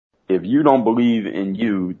if you don't believe in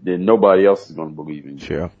you, then nobody else is going to believe in you.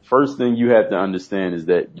 Sure. First thing you have to understand is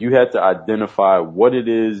that you have to identify what it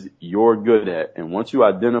is you're good at. And once you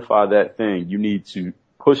identify that thing, you need to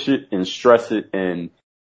push it and stress it and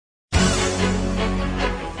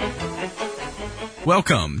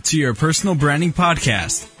Welcome to your Personal Branding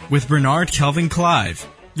Podcast with Bernard Kelvin Clive,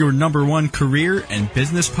 your #1 career and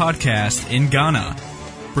business podcast in Ghana,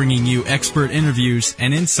 bringing you expert interviews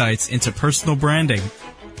and insights into personal branding,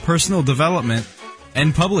 personal development,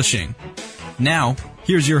 and publishing. Now,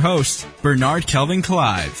 here's your host, Bernard Kelvin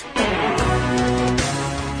Clive.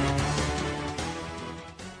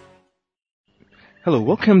 Hello,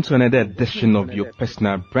 welcome to another edition of your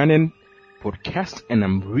Personal Branding Podcast, and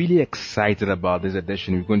I'm really excited about this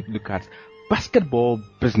edition. We're going to look at basketball,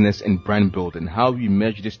 business, and brand building, how we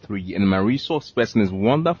merge these three. And my resource person is a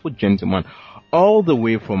wonderful gentleman all the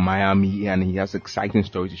way from Miami, and he has exciting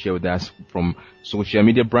stories to share with us from social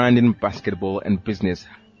media branding, basketball, and business.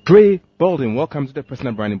 Dre Baldwin, welcome to the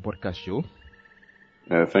Personal Branding Podcast show.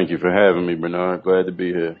 thank you for having me, Bernard. Glad to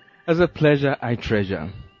be here. It's a pleasure, I treasure.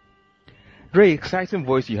 Dre, exciting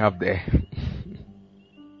voice you have there.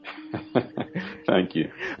 Thank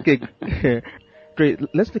you. Okay, Dre,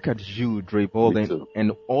 let's look at you, Dre Baldwin,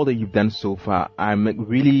 and all that you've done so far. I'm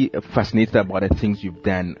really fascinated about the things you've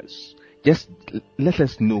done. Just let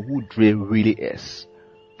us know who Dre really is,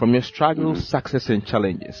 from your struggles, success, and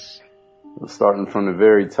challenges. Starting from the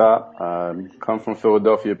very top, I come from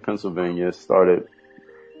Philadelphia, Pennsylvania. Started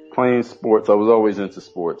playing sports. I was always into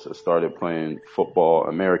sports. I started playing football,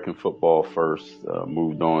 American football first,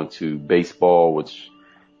 moved on to baseball, which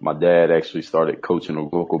my dad actually started coaching a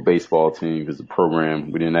local baseball team as a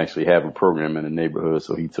program. We didn't actually have a program in the neighborhood,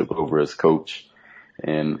 so he took over as coach.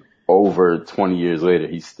 And over 20 years later,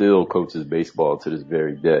 he still coaches baseball to this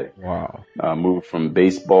very day. Wow. I moved from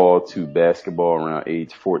baseball to basketball around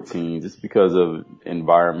age 14 just because of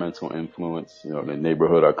environmental influence. You know, the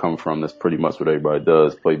neighborhood I come from, that's pretty much what everybody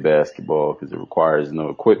does, play basketball because it requires no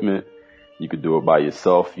equipment. You could do it by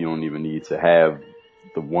yourself. You don't even need to have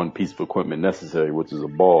the one piece of equipment necessary, which is a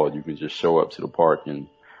ball. You can just show up to the park and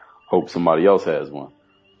hope somebody else has one.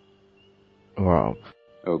 Wow.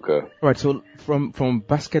 Okay. All right. So from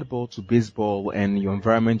basketball to baseball and your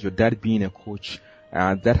environment, your dad being a coach,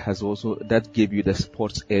 that gave you the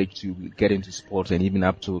sports edge to get into sports, and even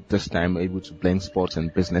up to this time able to blend sports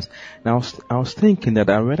and business. Now I was thinking that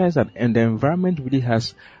I realized that and the environment really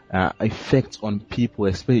has effect on people,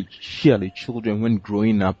 especially children when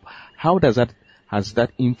growing up. Has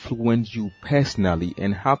that influenced you personally,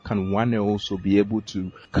 and how can one also be able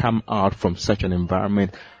to come out from such an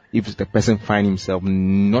environment if the person finds himself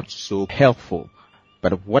not so helpful?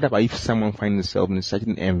 But what about if someone finds himself in a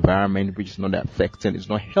certain environment which is not affecting, it's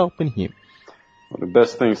not helping him? Well, the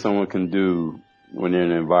best thing someone can do when they're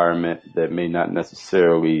in an environment that may not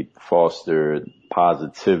necessarily foster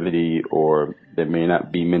positivity, or there may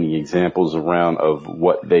not be many examples around of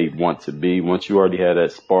what they want to be, once you already have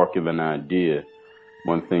that spark of an idea,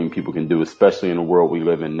 one thing people can do, especially in the world we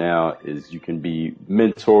live in now, is you can be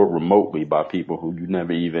mentored remotely by people who you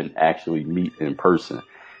never even actually meet in person.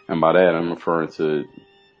 And by that, I'm referring to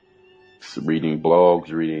reading blogs,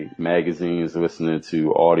 reading magazines, listening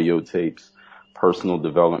to audio tapes, personal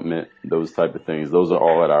development, those type of things. Those are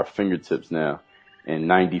all at our fingertips now. And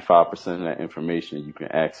 95% of that information you can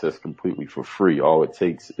access completely for free. All it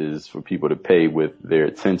takes is for people to pay with their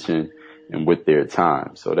attention and with their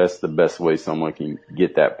time. So that's the best way someone can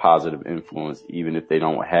get that positive influence, even if they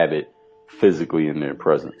don't have it physically in their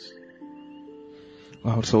presence.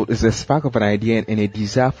 Wow, so it's a spark of an idea and a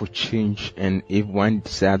desire for change, and if one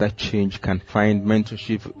desire that change can find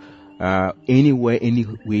mentorship anywhere,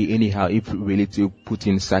 anyway, anyhow, if really to put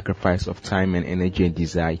in sacrifice of time and energy and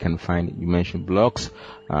desire, you can find, you mentioned blogs,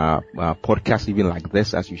 podcasts even like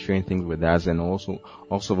this as you're sharing things with us, and also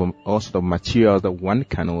the materials that one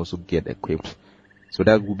can also get equipped. So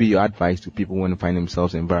that would be your advice to people when they find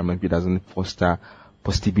themselves in an environment that doesn't foster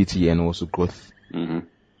positivity and also growth.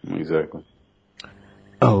 Mm-hmm. Exactly.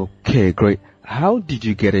 Okay, great. How did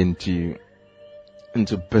you get into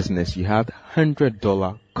business? You had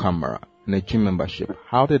 $100 camera and a gym membership.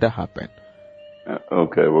 How did that happen?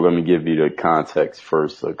 Okay, well, let me give you the context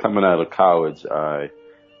first. So coming out of college, I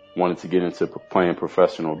wanted to get into playing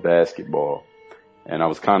professional basketball, and I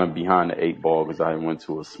was kind of behind the 8 ball because I went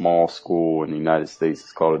to a small school in the United States.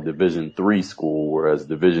 It's called a Division III school, whereas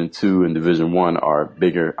Division II and Division I are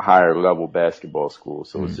bigger, higher level basketball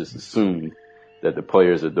schools. So it's just assumed that the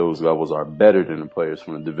players at those levels are better than the players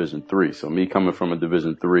from a Division III. So me coming from a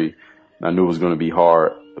Division III, I knew it was going to be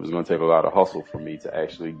hard. It was going to take a lot of hustle for me to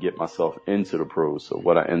actually get myself into the pros. So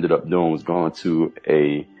what I ended up doing was going to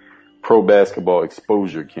a Pro Basketball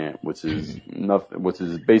Exposure Camp, which is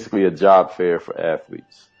basically a job fair for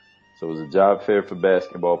athletes. So it was a job fair for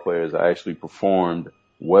basketball players. I actually performed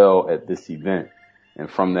well at this event. And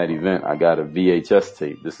from that event, I got a VHS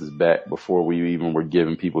tape. This is back before we even were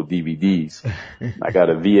giving people DVDs. I got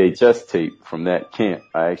a VHS tape from that camp.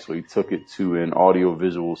 I actually took it to an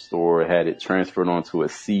audiovisual store, had it transferred onto a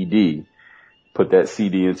CD, put that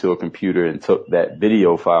CD into a computer, and took that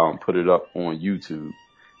video file and put it up on YouTube.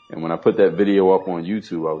 And when I put that video up on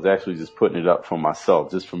YouTube, I was actually just putting it up for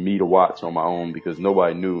myself, just for me to watch on my own, because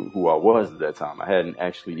nobody knew who I was at that time. I hadn't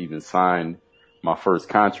actually even signed my first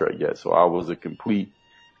contract yet, so I was a complete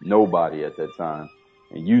nobody at that time.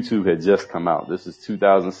 And YouTube had just come out. This is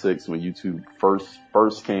 2006 when YouTube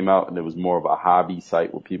first came out, and it was more of a hobby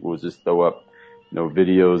site where people would just throw up,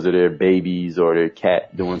 videos of their babies or their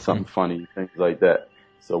cat doing something funny, things like that.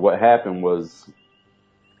 So what happened was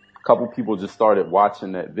a couple people just started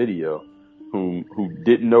watching that video who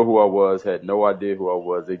didn't know who I was, had no idea who I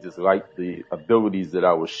was. They just liked the abilities that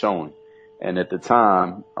I was showing. And at the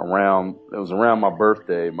time, it was around my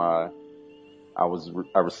birthday, I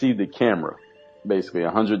received a camera, basically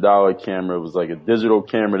 $100 camera. It was like a digital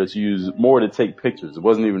camera that's used more to take pictures. It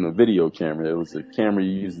wasn't even a video camera. It was a camera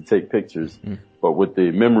you used to take pictures. But with the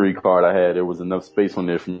memory card I had, there was enough space on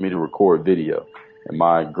there for me to record video. And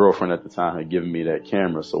my girlfriend at the time had given me that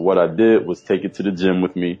camera. So what I did was take it to the gym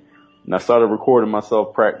with me, and I started recording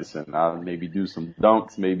myself practicing. I'd maybe do some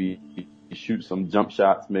dunks, maybe shoot some jump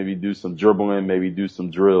shots, maybe do some dribbling, maybe do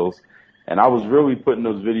some drills. And I was really putting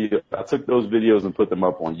those videos, I took those videos and put them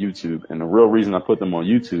up on YouTube. And the real reason I put them on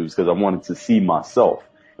YouTube is because I wanted to see myself.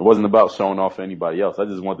 It wasn't about showing off to anybody else. I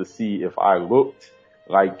just wanted to see if I looked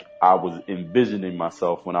like I was envisioning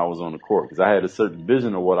myself when I was on the court, because I had a certain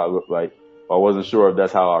vision of what I looked like. I wasn't sure if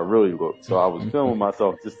that's how I really looked. So I was filming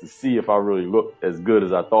myself just to see if I really looked as good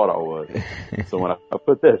as I thought I was. So when I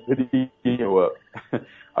put that video up,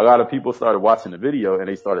 a lot of people started watching the video and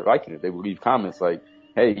they started liking it. They would leave comments like,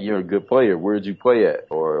 hey, you're a good player. Where'd you play at?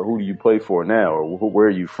 Or who do you play for now? Or where are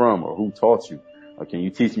you from? Or who taught you? Or can you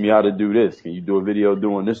teach me how to do this? Can you do a video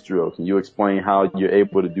doing this drill? Can you explain how you're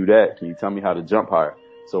able to do that? Can you tell me how to jump higher?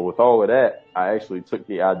 So with all of that, I actually took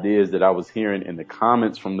the ideas that I was hearing in the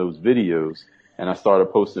comments from those videos, and I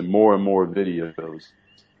started posting more and more videos.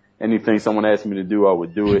 Anything someone asked me to do, I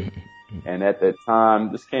would do it. And at that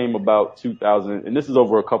time, this came about 2000, and this is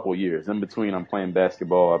over a couple of years. In between, I'm playing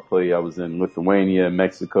basketball. I was in Lithuania,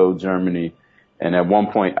 Mexico, Germany. And at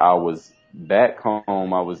one point, I was back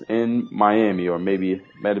home. I was in Miami, or maybe it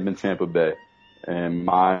might have been Tampa Bay. And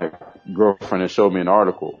my girlfriend had showed me an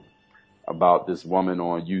article about this woman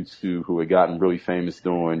on YouTube who had gotten really famous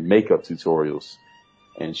doing makeup tutorials.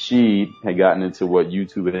 And she had gotten into what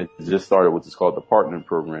YouTube had just started, which is called the Partner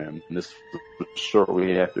Program. And this was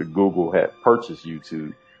shortly after Google had purchased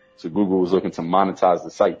YouTube. So Google was looking to monetize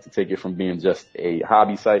the site, to take it from being just a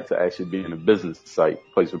hobby site to actually being a business site,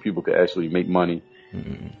 a place where people could actually make money.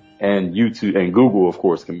 And YouTube and Google, of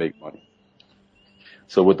course, can make money.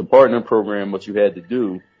 So with the Partner Program, what you had to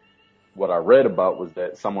do, what I read about was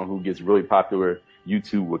that someone who gets really popular,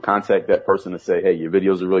 YouTube would contact that person and say, hey, your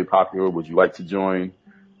videos are really popular. Would you like to join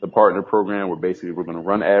the Partner Program, where basically we're going to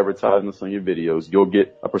run advertisements on your videos? You'll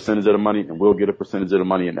get a percentage of the money and we'll get a percentage of the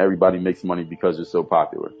money, and everybody makes money because you're so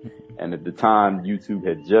popular. And at the time, YouTube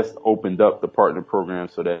had just opened up the Partner Program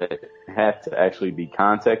so that it had to actually be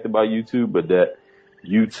contacted by YouTube, but that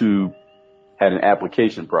YouTube had an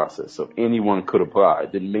application process, so anyone could apply.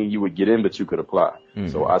 It didn't mean you would get in, but you could apply.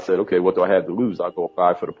 So I said, okay, what do I have to lose? I'll go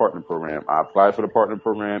apply for the Partner Program. I applied for the Partner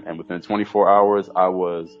Program, and within 24 hours, I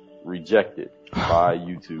was rejected by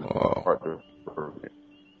YouTube. Partner Program.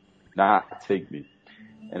 Not take me.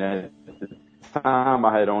 And at the time,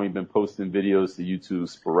 I had only been posting videos to YouTube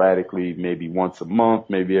sporadically, maybe once a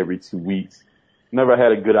month, maybe every 2 weeks. Never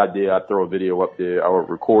had a good idea. I'd throw a video up there. I would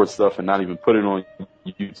record stuff and not even put it on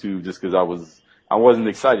YouTube just because I wasn't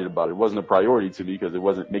excited about it. It wasn't a priority to me because it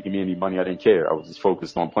wasn't making me any money. I didn't care. I was just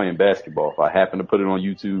focused on playing basketball. If I happened to put it on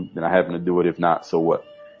YouTube, then I happened to do it. If not, so what?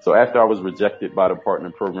 So after I was rejected by the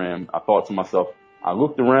Partner Program, I thought to myself, I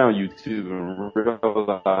looked around YouTube and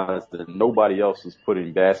realized that nobody else was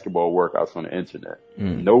putting basketball workouts on the internet.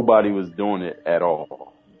 Nobody was doing it at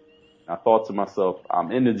all. I thought to myself,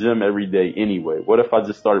 I'm in the gym every day anyway. What if I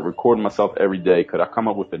just started recording myself every day? Could I come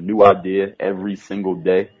up with a new idea every single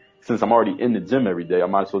day? Since I'm already in the gym every day, I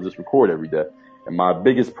might as well just record every day. And my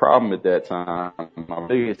biggest problem at that time, my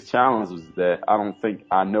biggest challenge was that I don't think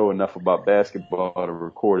I know enough about basketball to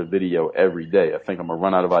record a video every day. I think I'm going to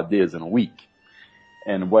run out of ideas in a week.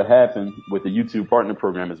 And what happened with the YouTube partner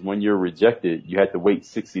program is when you're rejected, you have to wait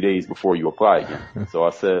 60 days before you apply again. So I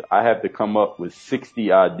said, I have to come up with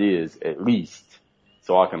 60 ideas at least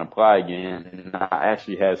so I can apply again. And I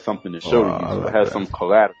actually have something to show to you. So I have some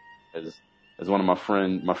collateral. As one of my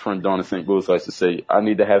friend Dawn in St. Louis likes to say, I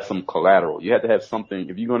need to have some collateral. You have to have something.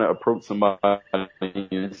 If you're going to approach somebody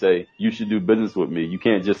and say, you should do business with me, you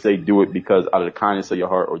can't just say do it because out of the kindness of your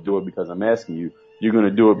heart or do it because I'm asking you. You're going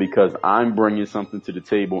to do it because I'm bringing something to the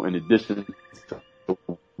table in addition to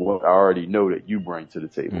what I already know that you bring to the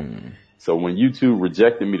table. So when YouTube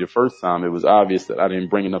rejected me the first time, it was obvious that I didn't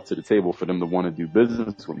bring enough to the table for them to want to do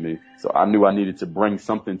business with me. So I knew I needed to bring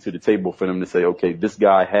something to the table for them to say, okay, this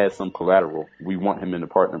guy has some collateral. We want him in the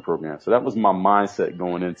partner program. So that was my mindset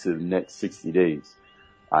going into the next 60 days.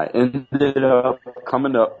 I ended up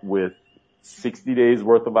coming up with 60 days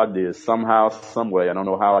worth of ideas somehow, some way. I don't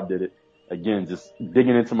know how I did it. Again, just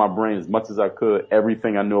digging into my brain as much as I could,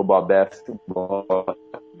 everything I knew about basketball,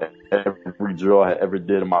 every drill I ever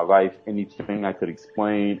did in my life, anything I could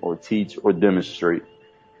explain or teach or demonstrate.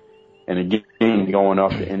 And again, going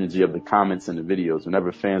off the energy of the comments in the videos.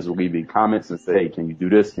 Whenever fans would leave me comments and say, hey, can you do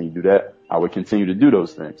this? Can you do that? I would continue to do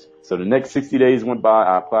those things. So the next 60 days went by.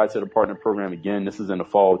 I applied to the partner program again. This is in the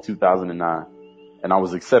fall of 2009. And I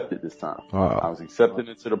was accepted this time. Wow. I was accepted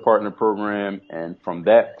into the partner program. And from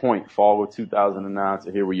that point, fall of 2009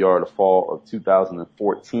 to here we are, the fall of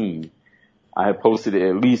 2014, I have posted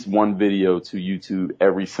at least one video to YouTube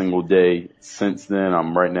every single day. Since then,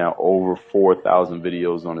 I'm right now over 4,000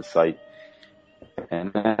 videos on the site.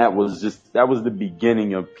 And that was the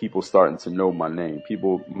beginning of people starting to know my name.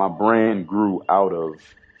 My brand grew out of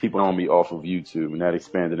people knowing me off of YouTube, and that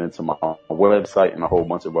expanded into my website and a whole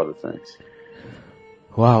bunch of other things.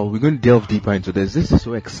 Wow, we're going to delve deeper into this. This is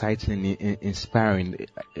so exciting and inspiring.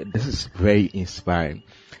 This is very inspiring.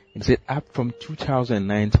 It said up from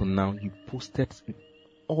 2009 till now, you posted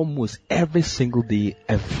almost every single day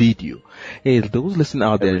a video. Hey, those listening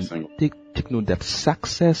out there, take note that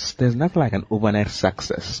success, there's nothing like an overnight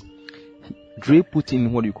success. Dre put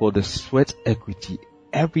in what you call the sweat equity.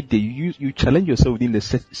 Every day you challenge yourself within the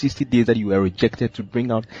 60 days that you were rejected to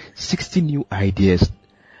bring out 60 new ideas.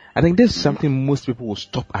 I think this is something most people will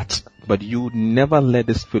stop at, but you never let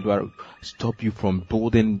this failure stop you from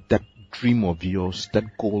building that dream of yours,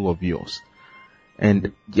 that goal of yours.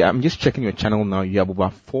 And yeah, I'm just checking your channel now. You have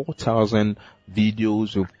about 4,000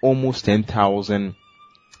 videos with almost 10,000,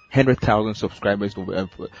 100,000 subscribers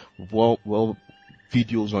well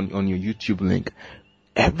videos on your YouTube link.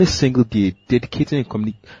 Every single day, dedicating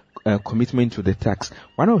a commitment to the task.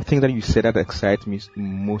 One of the things that you said that excites me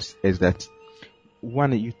most is that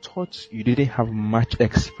one, you thought you didn't have much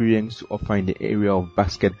experience to offer in the area of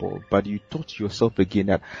basketball, but you thought to yourself again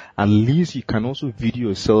that at least you can also video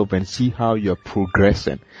yourself and see how you're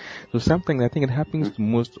progressing. So something I think it happens to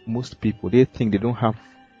most people. They think they don't have,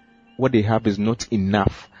 what they have is not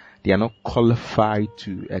enough. They are not qualified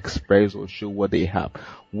to express or show what they have.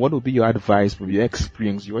 What would be your advice from your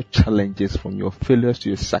experience, your challenges, from your failures to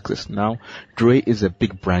your success? Now, Dre is a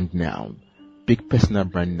big brand now. Big personal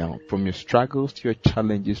brand now. From your struggles to your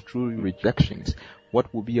challenges through your rejections,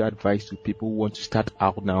 what would be your advice to people who want to start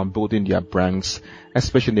out now and building their brands,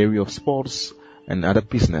 especially in the area of sports and other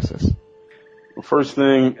businesses? The first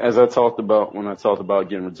thing, as I talked about when I talked about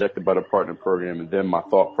getting rejected by the partner program, and then my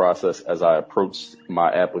thought process as I approached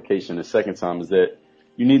my application the second time, is that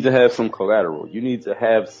you need to have some collateral. You need to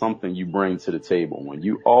have something you bring to the table. When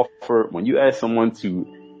you ask someone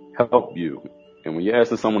to help you, and when you're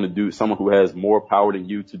asking someone who has more power than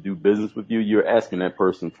you to do business with you, you're asking that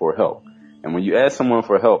person for help. And when you ask someone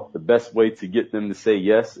for help, the best way to get them to say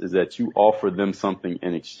yes is that you offer them something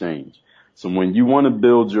in exchange. So when you want to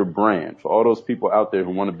build your brand, for all those people out there who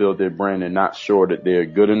want to build their brand and not sure that they're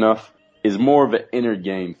good enough, it's more of an inner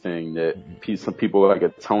game thing that some people like a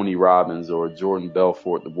Tony Robbins or Jordan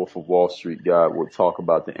Belfort, the Wolf of Wall Street guy, will talk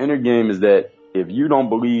about. The inner game is that if you don't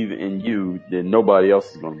believe in you, then nobody else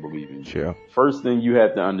is going to believe in you. Sure. First thing you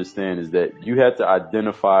have to understand is that you have to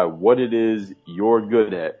identify what it is you're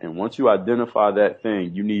good at. And once you identify that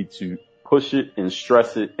thing, you need to push it and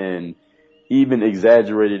stress it and even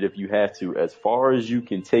exaggerate it if you have to, as far as you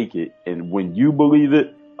can take it. And when you believe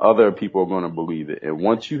it, other people are going to believe it. And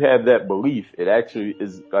once you have that belief, it actually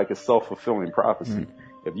is like a self-fulfilling prophecy.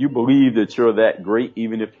 If you believe that you're that great,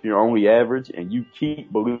 even if you're only average, and you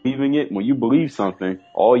keep believing it, when you believe something,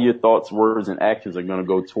 all your thoughts, words, and actions are going to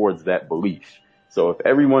go towards that belief. So if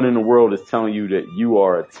everyone in the world is telling you that you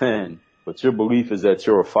are a 10, but your belief is that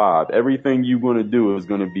you're a 5, everything you're going to do is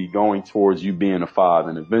going to be going towards you being a 5.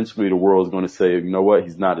 And eventually the world is going to say, you know what,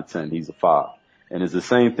 he's not a 10, he's a 5. And it's the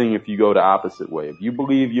same thing if you go the opposite way. If you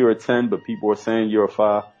believe you're a 10, but people are saying you're a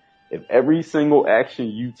 5, if every single action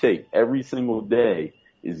you take every single day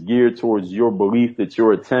is geared towards your belief that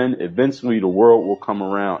you're a 10, eventually the world will come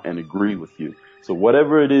around and agree with you. So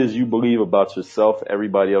whatever it is you believe about yourself,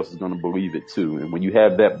 everybody else is going to believe it too. And when you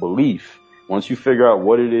have that belief, once you figure out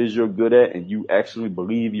what it is you're good at and you actually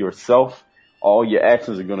believe yourself, all your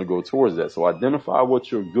actions are going to go towards that. So identify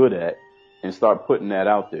what you're good at and start putting that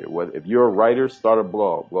out there. If you're a writer, start a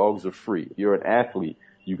blog. Blogs are free. If you're an athlete,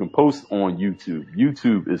 you can post on YouTube.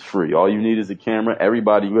 YouTube is free. All you need is a camera.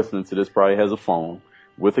 Everybody listening to this probably has a phone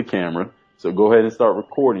with a camera. So go ahead and start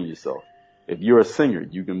recording yourself. If you're a singer,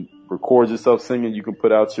 you can record yourself singing. You can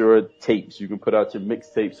put out your tapes. You can put out your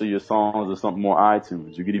mixtapes or your songs or something more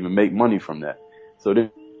iTunes. You could even make money from that. So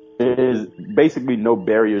there's basically no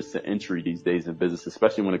barriers to entry these days in business,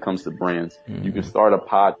 especially when it comes to brands. Mm-hmm. You can start a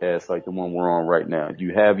podcast like the one we're on right now.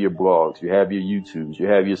 You have your blogs, you have your YouTubes, you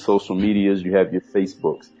have your social medias, you have your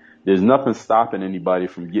Facebooks. There's nothing stopping anybody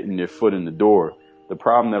from getting their foot in the door. The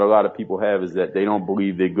problem that a lot of people have is that they don't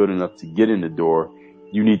believe they're good enough to get in the door.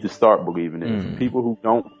 You need to start believing it. Mm-hmm. For people who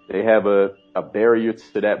don't, they have a barrier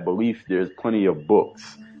to that belief. There's plenty of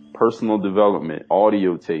books, personal development,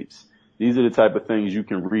 audio tapes. These are the type of things you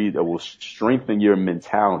can read that will strengthen your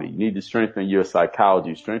mentality. You need to strengthen your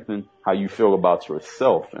psychology, strengthen how you feel about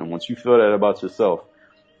yourself. And once you feel that about yourself,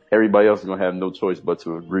 everybody else is going to have no choice but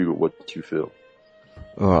to agree with what you feel.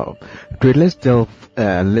 Wow. Great. Let's delve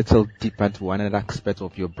a little deeper into another aspect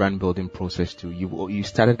of your brand building process too. You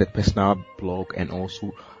started a personal blog and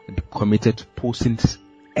also committed to posting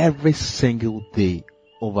every single day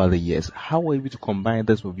over the years. How were you able to combine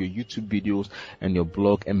this with your YouTube videos and your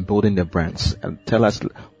blog and building the brands? And tell us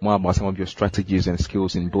more about some of your strategies and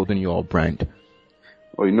skills in building your brand.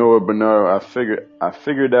 Well, you know what, Bernardo, I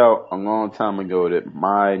figured out a long time ago that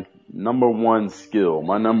my number one skill,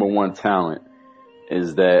 my number one talent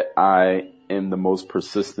is that I am the most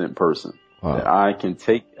persistent person. Wow. That I can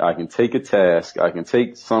take a task, I can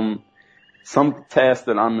take some task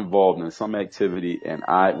that I'm involved in, some activity, and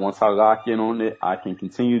once I lock in on it, I can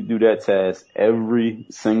continue to do that task every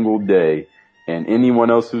single day. And anyone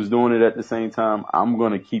else who's doing it at the same time, I'm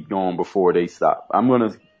going to keep going before they stop. I'm going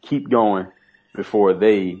to keep going before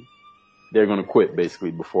they're going to quit,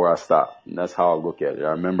 basically, before I stop. And that's how I look at it.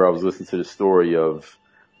 I remember I was listening to the story of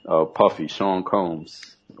Puffy, Sean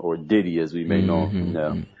Combs, or Diddy as we may know him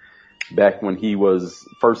now. Back when he was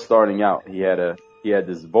first starting out, he had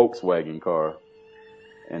this Volkswagen car,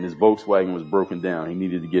 and his Volkswagen was broken down. He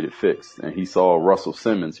needed to get it fixed. And he saw Russell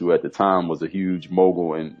Simmons, who at the time was a huge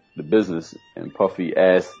mogul in the business, and Puffy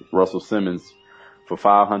asked Russell Simmons for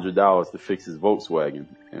 $500 to fix his Volkswagen.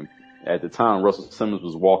 And at the time, Russell Simmons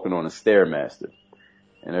was walking on a Stairmaster.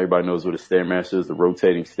 And everybody knows what a Stairmaster is, the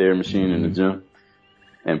rotating stair machine in the gym.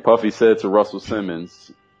 And Puffy said to Russell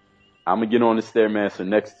Simmons, I'm going to get on the Stairmaster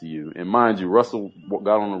next to you. And mind you, Russell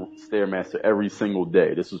got on the Stairmaster every single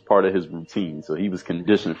day. This was part of his routine, so he was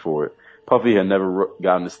conditioned for it. Puffy had never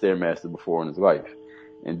gotten the Stairmaster before in his life.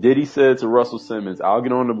 And Diddy said to Russell Simmons, I'll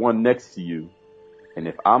get on the one next to you. And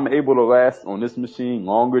if I'm able to last on this machine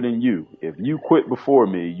longer than you, if you quit before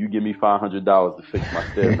me, you give me $500 to fix my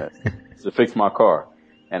Stairmaster, to fix my car.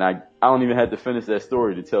 And I don't even have to finish that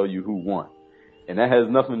story to tell you who won. And that has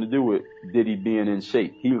nothing to do with Diddy being in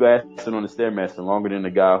shape. He lasted on the Stairmaster longer than the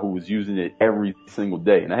guy who was using it every single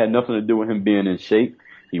day. And that had nothing to do with him being in shape.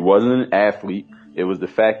 He wasn't an athlete. It was the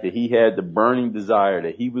fact that he had the burning desire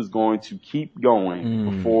that he was going to keep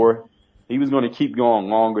going before he was going to keep going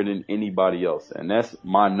longer than anybody else. And that's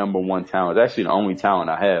my number one talent. It's actually the only talent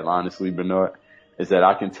I have, honestly, Bernard, is that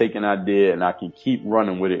I can take an idea and I can keep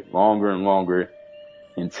running with it longer and longer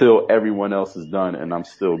until everyone else is done and I'm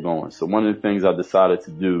still going. So one of the things I decided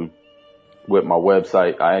to do with my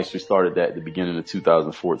website, I actually started that at the beginning of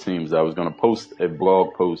 2014, was I was going to post a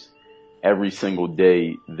blog post every single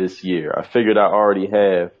day this year. I figured I already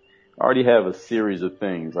have a series of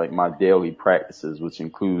things like my daily practices, which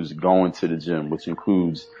includes going to the gym, which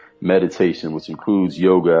includes meditation, which includes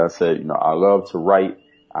yoga. I said, I love to write.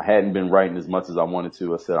 I hadn't been writing as much as I wanted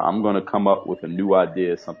to. I said, I'm going to come up with a new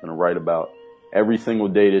idea, something to write about every single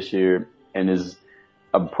day this year. And is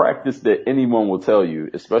a practice that anyone will tell you,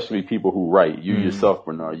 especially people who write. You yourself,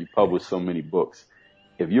 Bernard, you publish so many books.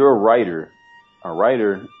 If you're a writer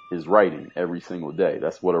is writing every single day.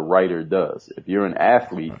 That's what a writer does. If you're an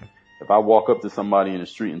athlete, if I walk up to somebody in the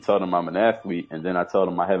street and tell them I'm an athlete, and then I tell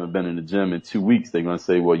them I haven't been in the gym in 2 weeks, they're going to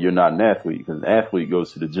say, well, you're not an athlete, because an athlete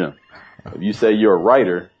goes to the gym. If you say you're a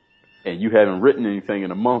writer and you haven't written anything in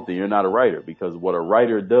a month, then you're not a writer, because what a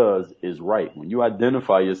writer does is write. When you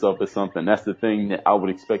identify yourself as something, that's the thing that I would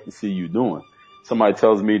expect to see you doing. somebody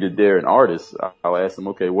tells me that they're an artist, I'll ask them,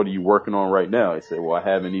 okay, what are you working on right now? They say, well, I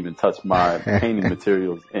haven't even touched my painting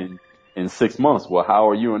materials in 6 months. Well, how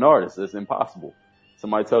are you an artist? That's impossible.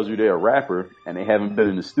 Somebody tells you they're a rapper and they haven't been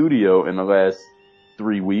in the studio in the last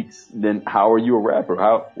 3 weeks, then how are you a rapper?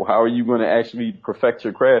 How are you going to actually perfect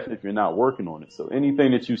your craft if you're not working on it? So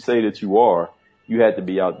anything that you say that you are, you had to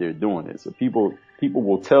be out there doing it. So people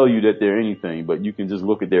will tell you that they're anything, but you can just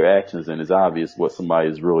look at their actions and it's obvious what somebody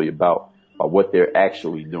is really about, or what they're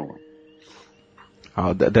actually doing.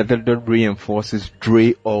 That reinforces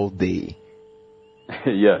Dre all day.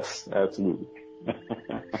 Yes, absolutely.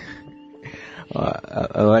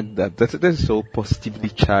 I like that. That's so positively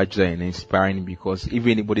charged and inspiring, because if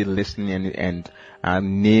anybody listening and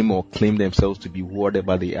name or claim themselves to be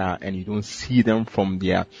whatever they are, and you don't see them from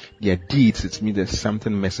their deeds, it means there's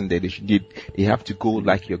something missing that they have to go,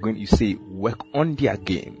 like you say, work on their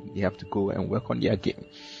game. They have to go and work on their game.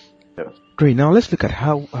 Yes. Great. Now let's look at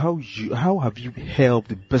how have you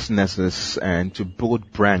helped businesses and to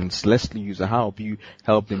build brands? Let's use how have you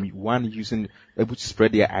helped them? One, able to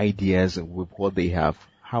spread their ideas with what they have.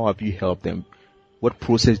 How have you helped them? What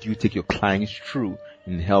process do you take your clients through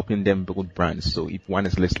in helping them build brands? So if one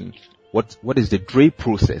is listening, what is the Dre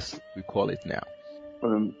process, we call it now?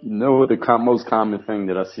 The most common thing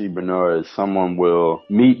that I see, Bernard, is someone will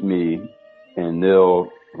meet me and they'll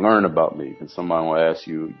learn about me. And somebody will ask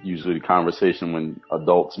you, usually the conversation when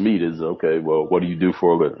adults meet is, okay, well, what do you do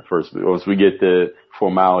for a living? First, once we get the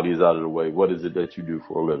formalities out of the way, what is it that you do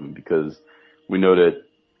for a living? Because we know that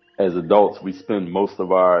as adults, we spend most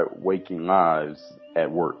of our waking lives at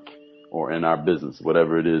work or in our business,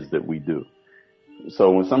 whatever it is that we do.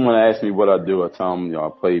 So when someone asks me what I do, I tell them, I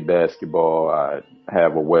play basketball, I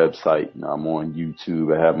have a website, I'm on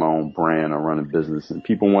YouTube, I have my own brand, I run a business, and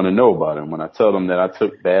people want to know about it. And when I tell them that I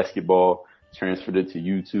took basketball, transferred it to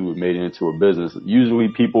YouTube, and made it into a business, usually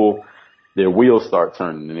people, their wheels start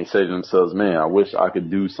turning and they say to themselves, man, I wish I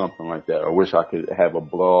could do something like that. I wish I could have a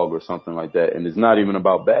blog or something like that. And it's not even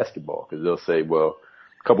about basketball, because they'll say, well,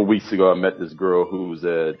 a couple of weeks ago, I met this girl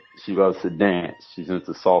she loves to dance. She's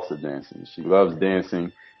into salsa dancing. She loves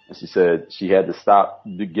dancing. And she said she had to stop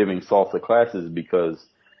giving salsa classes because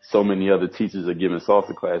so many other teachers are giving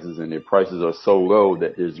salsa classes and their prices are so low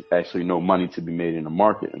that there's actually no money to be made in the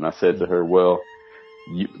market. And I said to her, well,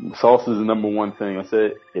 salsa is the number one thing. I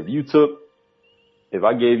said, if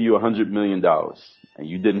I gave you $100 million and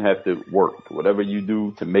you didn't have to work, whatever you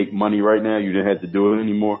do to make money right now, you didn't have to do it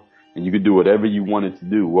anymore, and you could do whatever you wanted to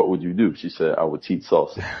do, what would you do? She said, I would teach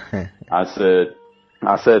salsa. I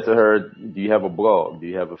said to her, do you have a blog? Do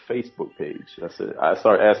you have a Facebook page? I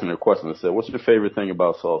started asking her questions. I said, what's your favorite thing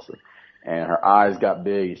about salsa? And her eyes got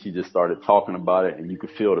big and she just started talking about it and you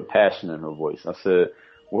could feel the passion in her voice. I said,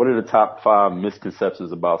 what are the top 5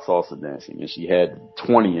 misconceptions about salsa dancing? And she had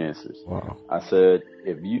 20 answers. Wow. I said,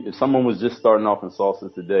 if someone was just starting off in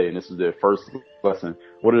salsa today and this was their first lesson,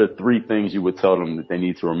 what are the 3 things you would tell them that they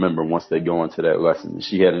need to remember once they go into that lesson? And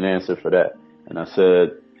she had an answer for that. And I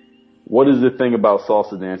said, what is the thing about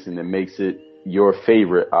salsa dancing that makes it your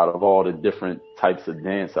favorite out of all the different types of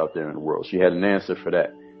dance out there in the world? She had an answer for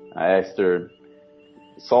that. I asked her,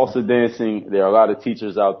 salsa dancing, there are a lot of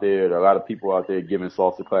teachers out there, there are a lot of people out there giving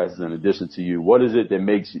salsa classes in addition to you. What is it that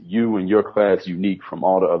makes you and your class unique from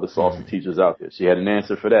all the other salsa teachers out there? She had an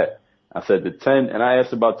answer for that. I said and I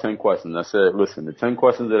asked about 10 questions. I said, listen, the 10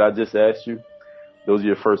 questions that I just asked you, those are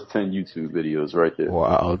your first 10 YouTube videos right there.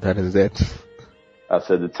 Wow, that is it. I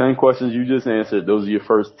said, the 10 questions you just answered, those are your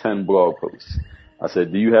first 10 blog posts. I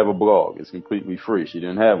said, do you have a blog? It's completely free. She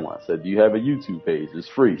didn't have one. I said, do you have a YouTube page? It's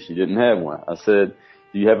free. She didn't have one. I said,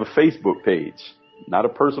 do you have a Facebook page? Not a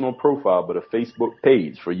personal profile, but a Facebook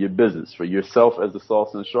page for your business, for yourself as a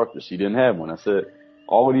salsa instructor. She didn't have one. I said,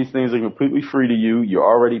 all of these things are completely free to you. You're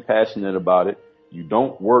already passionate about it. You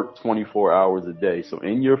don't work 24 hours a day. So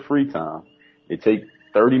in your free time, it takes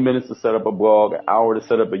 30 minutes to set up a blog, an hour to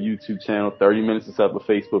set up a YouTube channel, 30 minutes to set up a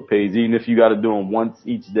Facebook page. Even if you got to do them once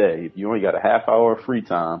each day, if you only got a half hour of free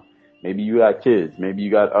time, maybe you got kids, maybe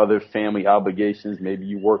you got other family obligations, maybe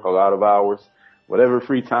you work a lot of hours. Whatever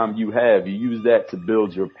free time you have, you use that to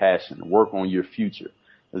build your passion, work on your future.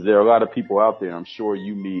 Because there are a lot of people out there, I'm sure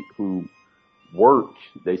you meet, who work.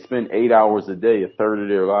 They spend 8 hours a day, a third of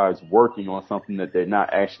their lives, working on something that they're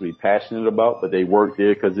not actually passionate about, but they work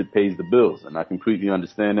there because it pays the bills. And I completely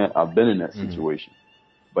understand that. I've been in that situation.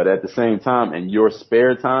 But at the same time, in your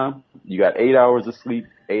spare time, you got 8 hours of sleep,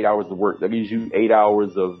 8 hours of work. That leaves you 8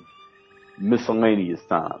 hours of miscellaneous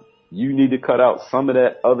time. You need to cut out some of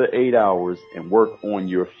that other 8 hours and work on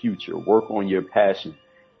your future, work on your passion.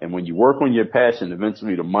 And when you work on your passion,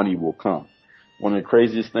 eventually the money will come. one of the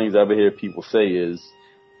craziest things I ever hear people say is,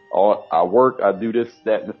 I do this,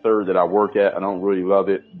 that, and the third that I work at. I don't really love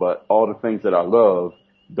it, but all the things that I love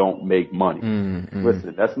don't make money.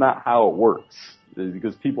 Listen, that's not how it works,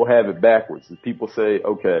 because people have it backwards. And people say,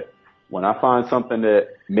 okay, when I find something that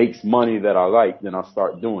makes money that I like, then I'll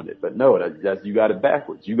start doing it. But no, that's you got it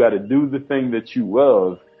backwards. You got to do the thing that you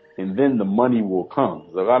love, and then the money will come.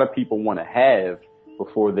 A lot of people want to have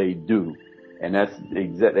before they do. And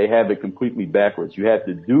they have it completely backwards. You have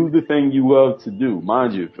to do the thing you love to do.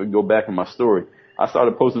 Mind you, if I go back in my story, I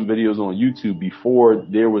started posting videos on YouTube before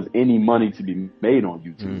there was any money to be made on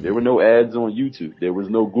YouTube. There were no ads on YouTube. There was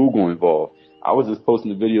no Google involved. I was just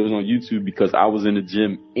posting the videos on YouTube because I was in the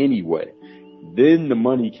gym anyway. Then the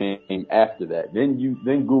money came after that. Then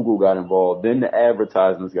Google got involved. Then the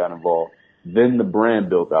advertisements got involved. Then the brand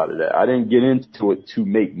built out of that. I didn't get into it to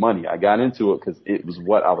make money. I got into it because it was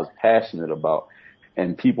what I was passionate about.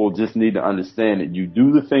 And people just need to understand that you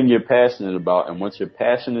do the thing you're passionate about, and once your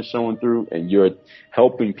passion is showing through and you're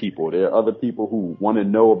helping people, there are other people who want to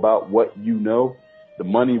know about what you know, the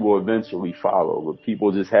money will eventually follow. But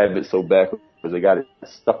people just have it so backwards because they got it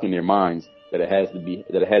stuck in their minds that it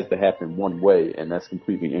has to happen one way, and that's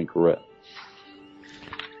completely incorrect.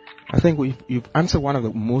 I think you've answered one of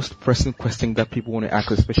the most pressing questions that people want to ask,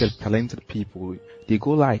 especially talented people. They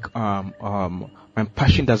go like, my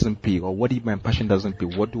passion doesn't pay, or what if my passion doesn't pay?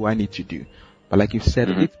 What do I need to do? But like you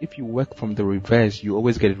said, if you work from the reverse, you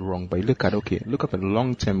always get it wrong. But you look at the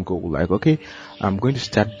long-term goal. Like, okay, I'm going to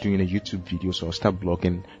start doing a YouTube videos or start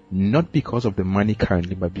blogging, not because of the money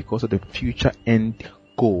currently, but because of the future end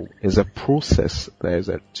goal. Is a process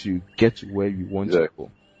to get to where you want to go.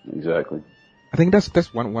 Exactly. I think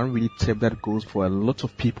that's one really tip that goes for a lot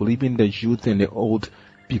of people, even the youth and the old,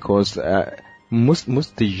 because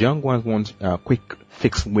most the young ones want quick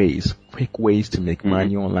ways to make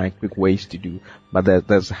money online, quick ways to do, but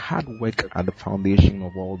there's hard work at the foundation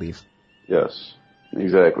of all this. Yes,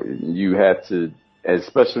 exactly. You have to,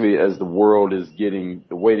 especially as the world is getting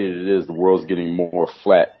the way that it is, the world's getting more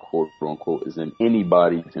flat, quote unquote, is then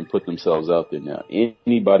anybody can put themselves out there now.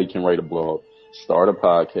 Anybody can write a blog, start a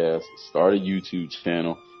podcast, start a YouTube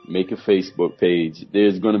channel, make a Facebook page.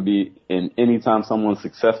 There's going to be, and anytime someone's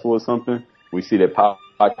successful at something, we see that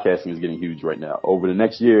podcasting is getting huge right now. Over the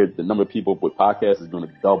next year, the number of people with podcasts is going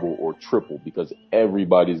to double or triple because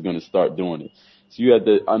everybody's going to start doing it. So you have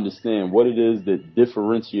to understand what it is that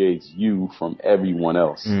differentiates you from everyone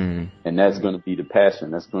else. And that's going to be the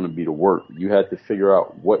passion. That's going to be the work. You have to figure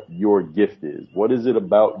out what your gift is. What is it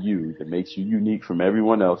about you that makes you unique from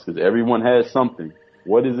everyone else? Because everyone has something.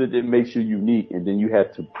 What is it that makes you unique? And then you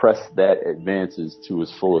have to press that advantage to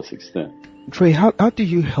its fullest extent. Dre, how do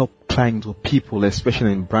you help clients or people,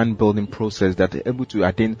 especially in brand building process, that are able to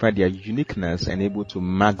identify their uniqueness and able to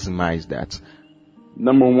maximize that?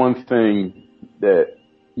 Number one thing that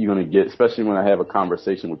you're going to get, especially when I have a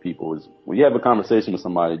conversation with people, is when you have a conversation with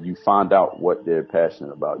somebody, you find out what they're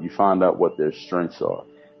passionate about. You find out what their strengths are.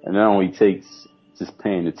 And that only takes just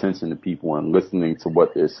paying attention to people and listening to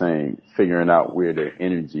what they're saying, figuring out where their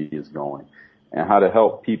energy is going, and how to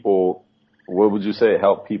help people. What would you say?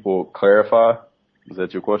 Help people clarify? Is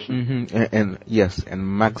that your question? And yes, and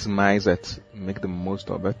maximize it, make the most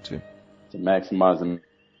of it too. To maximize and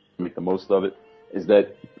make the most of it is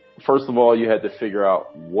that, first of all, you have to figure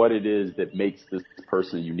out what it is that makes this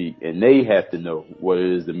person unique, and they have to know what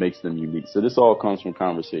it is that makes them unique. So this all comes from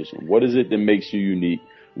conversation. What is it that makes you unique?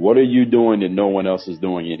 What are you doing that no one else is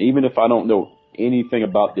doing? And even if I don't know anything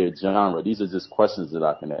about their genre, these are just questions that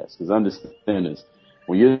I can ask. Because understand this.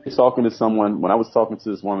 When you're talking to someone, when I was talking to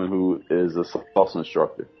this woman who is a salsa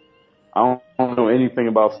instructor, I don't know anything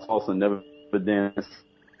about salsa, never danced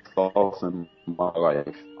salsa in my life.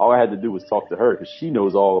 All I had to do was talk to her because she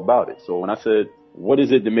knows all about it. So when I said, what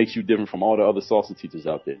is it that makes you different from all the other salsa teachers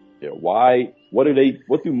out there?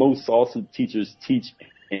 What do most salsa teachers teach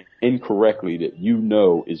incorrectly that you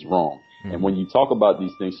know is wrong? And when you talk about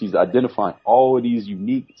these things, she's identifying all of these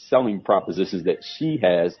unique selling propositions that she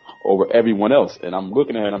has over everyone else. And I'm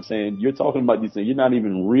looking at her and I'm saying, you're talking about these things. You're not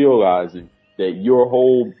even realizing that your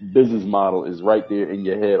whole business model is right there in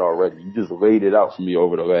your head already. You just laid it out for me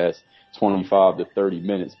over the last 25 to 30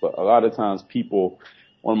 minutes. But a lot of times people,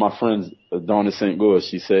 one of my friends, Donna St. Louis,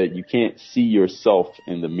 she said, you can't see yourself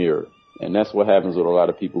in the mirror. And that's what happens with a lot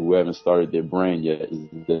of people who haven't started their brand yet, is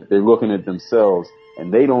that they're looking at themselves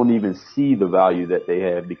and they don't even see the value that they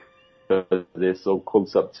have because they're so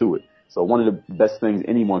close up to it. So one of the best things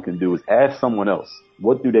anyone can do is ask someone else,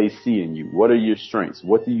 what do they see in you? What are your strengths?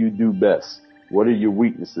 What do you do best? What are your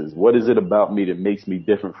weaknesses? What is it about me that makes me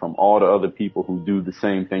different from all the other people who do the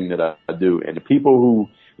same thing that I do? And the people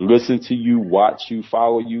who listen to you, watch you,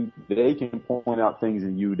 follow you, they can point out things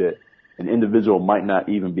in you that an individual might not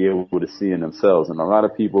even be able to see in themselves. And a lot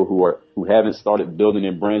of people who haven't started building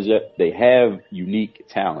their brands yet, they have unique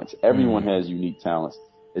talents. Everyone has unique talents.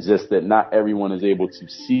 It's just that not everyone is able to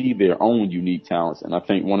see their own unique talents. And I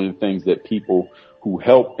think one of the things that people who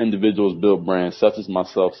help individuals build brands, such as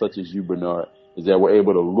myself, such as you, Bernard, is that we're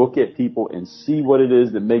able to look at people and see what it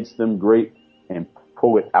is that makes them great and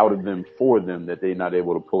pull it out of them for them that they're not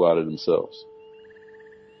able to pull out of themselves.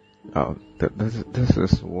 Oh, this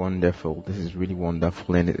is wonderful. This is really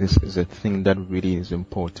wonderful, and it is a thing that really is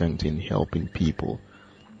important in helping people.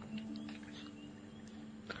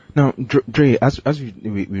 Now, Dre, as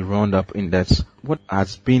we round up in that, what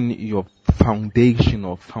has been your foundation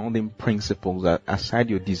or founding principles that aside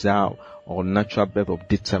your desire or natural birth of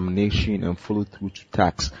determination and follow through to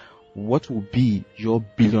tasks, what will be your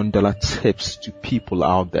billion-dollar tips to people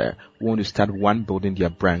out there who want to start building their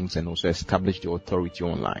brands and also establish their authority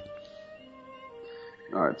online?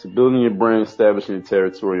 All right, so building your brand, establishing your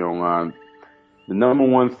territory online, the number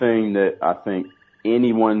one thing that I think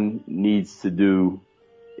anyone needs to do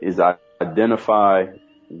is identify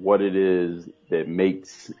what it is that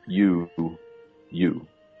makes you, you.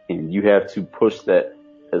 And you have to push that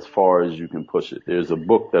as far as you can push it. There's a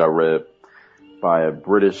book that I read by a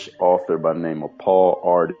British author by the name of Paul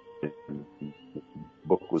Arden. The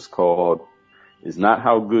book was called, It's Not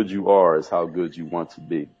How Good You Are, It's How Good You Want to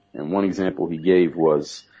Be. And one example he gave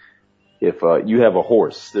was, if you have a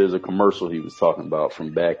horse, there's a commercial he was talking about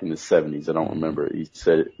from back in the 70s. I don't remember. He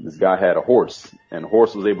said this guy had a horse, and the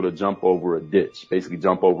horse was able to jump over a ditch, basically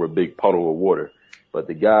jump over a big puddle of water. But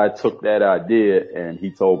the guy took that idea and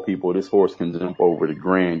he told people this horse can jump over the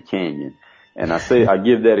Grand Canyon. And I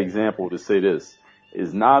give that example to say this.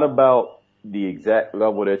 It's not about the exact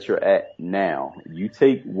level that you're at now. You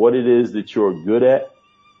take what it is that you're good at,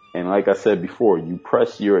 and like I said before, you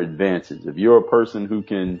press your advantage. If you're a person who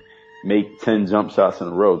can make 10 jump shots in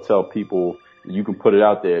a row, tell people, you can put it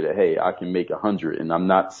out there that, hey, I can make 100. And I'm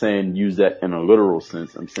not saying use that in a literal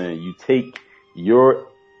sense. I'm saying you take your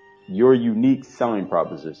unique selling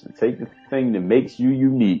proposition. Take the thing that makes you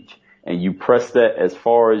unique and you press that as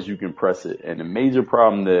far as you can press it. And the major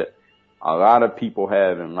problem that a lot of people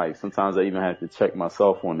have in life, sometimes I even have to check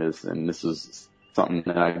myself on this, and this is something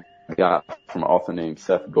that I got from an author named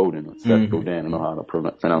Seth Godin. Seth Godin, I don't know how to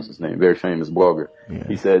pronounce his name, very famous blogger. Yeah.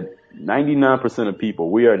 He said 99% of people,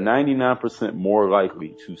 we are 99% more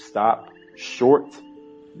likely to stop short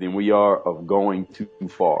than we are of going too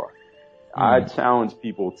far. I challenge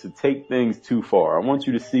people to take things too far. I want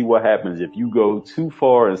you to see what happens if you go too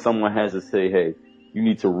far and someone has to say, hey, you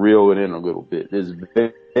need to reel it in a little bit. There's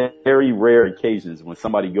very rare occasions when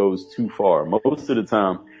somebody goes too far. Most of the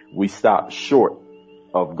time, we stop short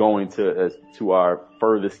of going to our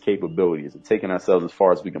furthest capabilities and taking ourselves as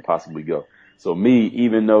far as we can possibly go. So me,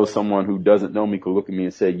 even though someone who doesn't know me could look at me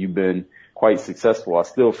and say, you've been quite successful, I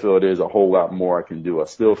still feel there's a whole lot more I can do. I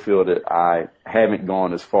still feel that I haven't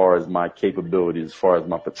gone as far as my capabilities, as far as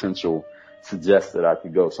my potential suggests that I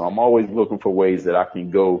could go. So I'm always looking for ways that I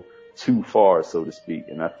can go too far, so to speak.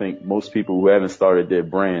 And I think most people who haven't started their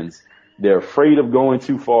brands, they're afraid of going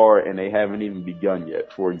too far and they haven't even begun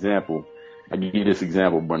yet. For example, I give you this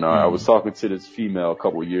example, Bernard. I was talking to this female a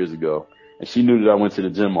couple of years ago, and she knew that I went to the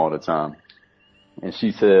gym all the time. And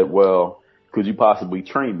she said, well, could you possibly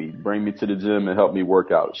train me, bring me to the gym and help me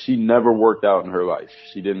work out? She never worked out in her life.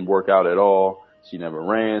 She didn't work out at all. She never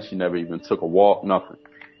ran. She never even took a walk, nothing.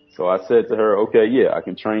 So I said to her, okay, yeah, I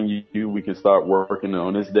can train you. We can start working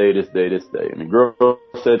on this day, this day, this day. And the girl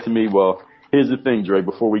said to me, well, here's the thing, Dre,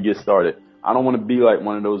 before we get started. I don't want to be like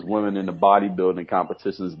one of those women in the bodybuilding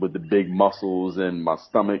competitions with the big muscles and my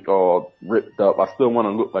stomach all ripped up. I still want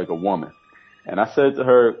to look like a woman. And I said to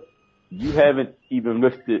her, you haven't even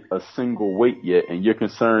lifted a single weight yet, and you're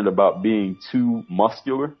concerned about being too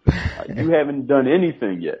muscular. You haven't done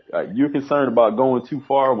anything yet. You're concerned about going too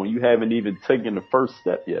far when you haven't even taken the first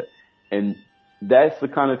step yet. And that's the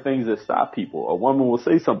kind of things that stop people. A woman will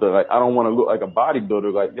say something like, I don't want to look like a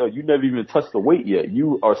bodybuilder. Like, yo, you never even touched the weight yet.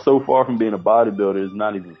 You are so far from being a bodybuilder, it's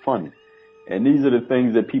not even funny. And these are the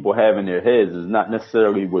things that people have in their heads. It's not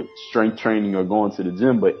necessarily with strength training or going to the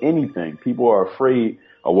gym, but anything. People are afraid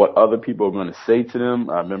of what other people are going to say to them.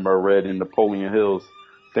 I remember I read in Napoleon Hill's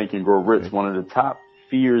Think and Grow Rich, one of the top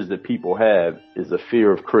fears that people have is a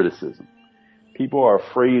fear of criticism. People are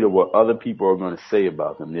afraid of what other people are going to say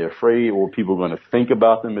about them. They're afraid of what people are going to think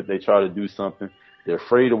about them if they try to do something. They're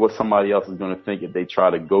afraid of what somebody else is going to think if they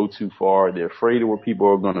try to go too far. They're afraid of what people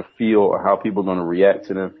are going to feel or how people are going to react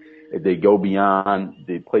to them if they go beyond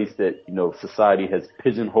the place that, society has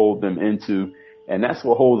pigeonholed them into. And that's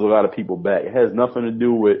what holds a lot of people back. It has nothing to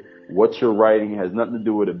do with what you're writing. It has nothing to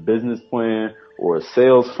do with a business plan or a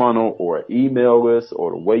sales funnel or an email list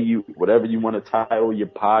or the way whatever you want to title your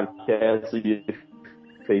podcast or your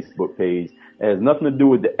Facebook page. It has nothing to do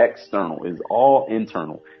with the external. It's all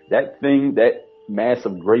internal. That mass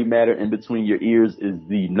of gray matter in between your ears is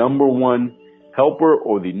the number one helper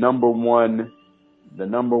or the number one,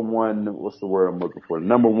 what's the word I'm looking for? The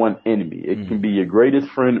number one enemy. It can be your greatest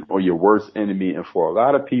friend or your worst enemy. And for a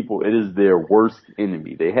lot of people, it is their worst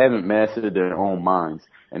enemy. They haven't mastered their own minds,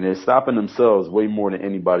 and they're stopping themselves way more than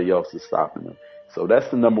anybody else is stopping them. So that's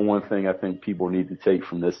the number one thing I think people need to take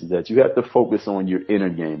from this, is that you have to focus on your inner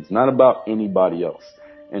game. It's not about anybody else.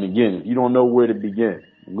 And again, if you don't know where to begin,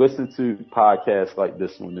 listen to podcasts like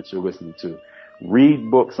this one that you're listening to. Read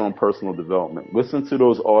books on personal development. Listen to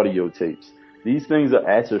those audio tapes. These things are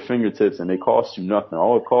at your fingertips and they cost you nothing.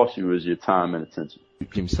 All it costs you is your time and attention.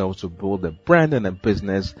 Himself to build a brand and a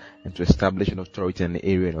business and to establish an authority in the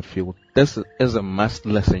area and the field. This is a must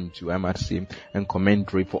listen to, I must say, and commend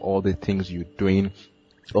Dre for all the things you're doing.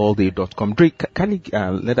 Allday.com. Dre, can you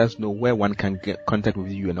let us know where one can get contact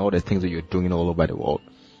with you and all the things that you're doing all over the world?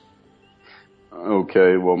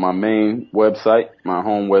 Okay, well, my main website, my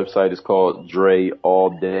home website is called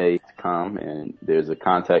DreAllDay.com, and there's a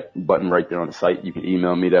contact button right there on the site. You can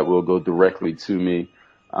email me. That will go directly to me.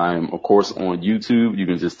 I'm, of course, on YouTube. You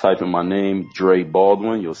can just type in my name, Dre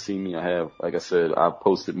Baldwin. You'll see me. I have, like I said, I've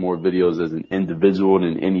posted more videos as an individual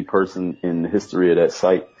than any person in the history of that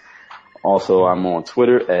site. Also, I'm on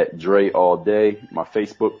Twitter at Dre All Day. My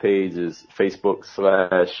Facebook page is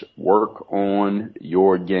Facebook.com/Work on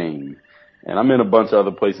Your Game. And I'm in a bunch of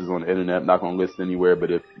other places on the internet. I'm not going to list anywhere, but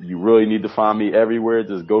if you really need to find me everywhere,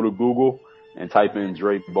 just go to Google and type in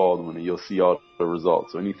Dre Baldwin and you'll see all the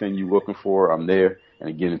results. So anything you're looking for, I'm there. And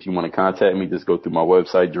again, if you want to contact me, just go through my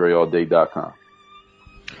website, DreAllDay.com.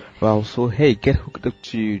 Well, so hey, get hooked up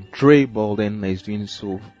to Dre Baldwin. He's doing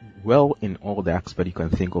so well in all the aspects you can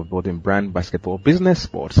think of, building brand, basketball, business,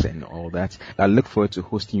 sports, and all that. I look forward to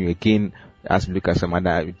hosting you again as we look at some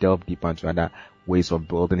other, delve deeper into other ways of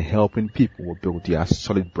building, helping people build their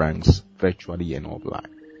solid brands virtually and offline.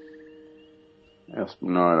 Yes,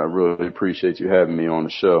 Bernard, I really appreciate you having me on the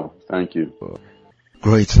show. Thank you.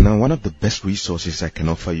 Great. Now, one of the best resources I can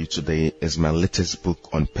offer you today is my latest book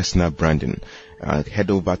on personal branding. Head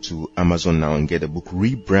over to Amazon now and get the book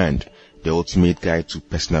Rebrand, The Ultimate Guide to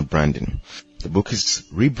Personal Branding. The book is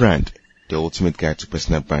Rebrand, The Ultimate Guide to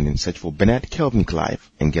Personal Branding. Search for Bernard Kelvin Clive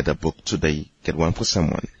and get the book today. Get one for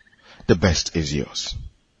someone. The best is yours.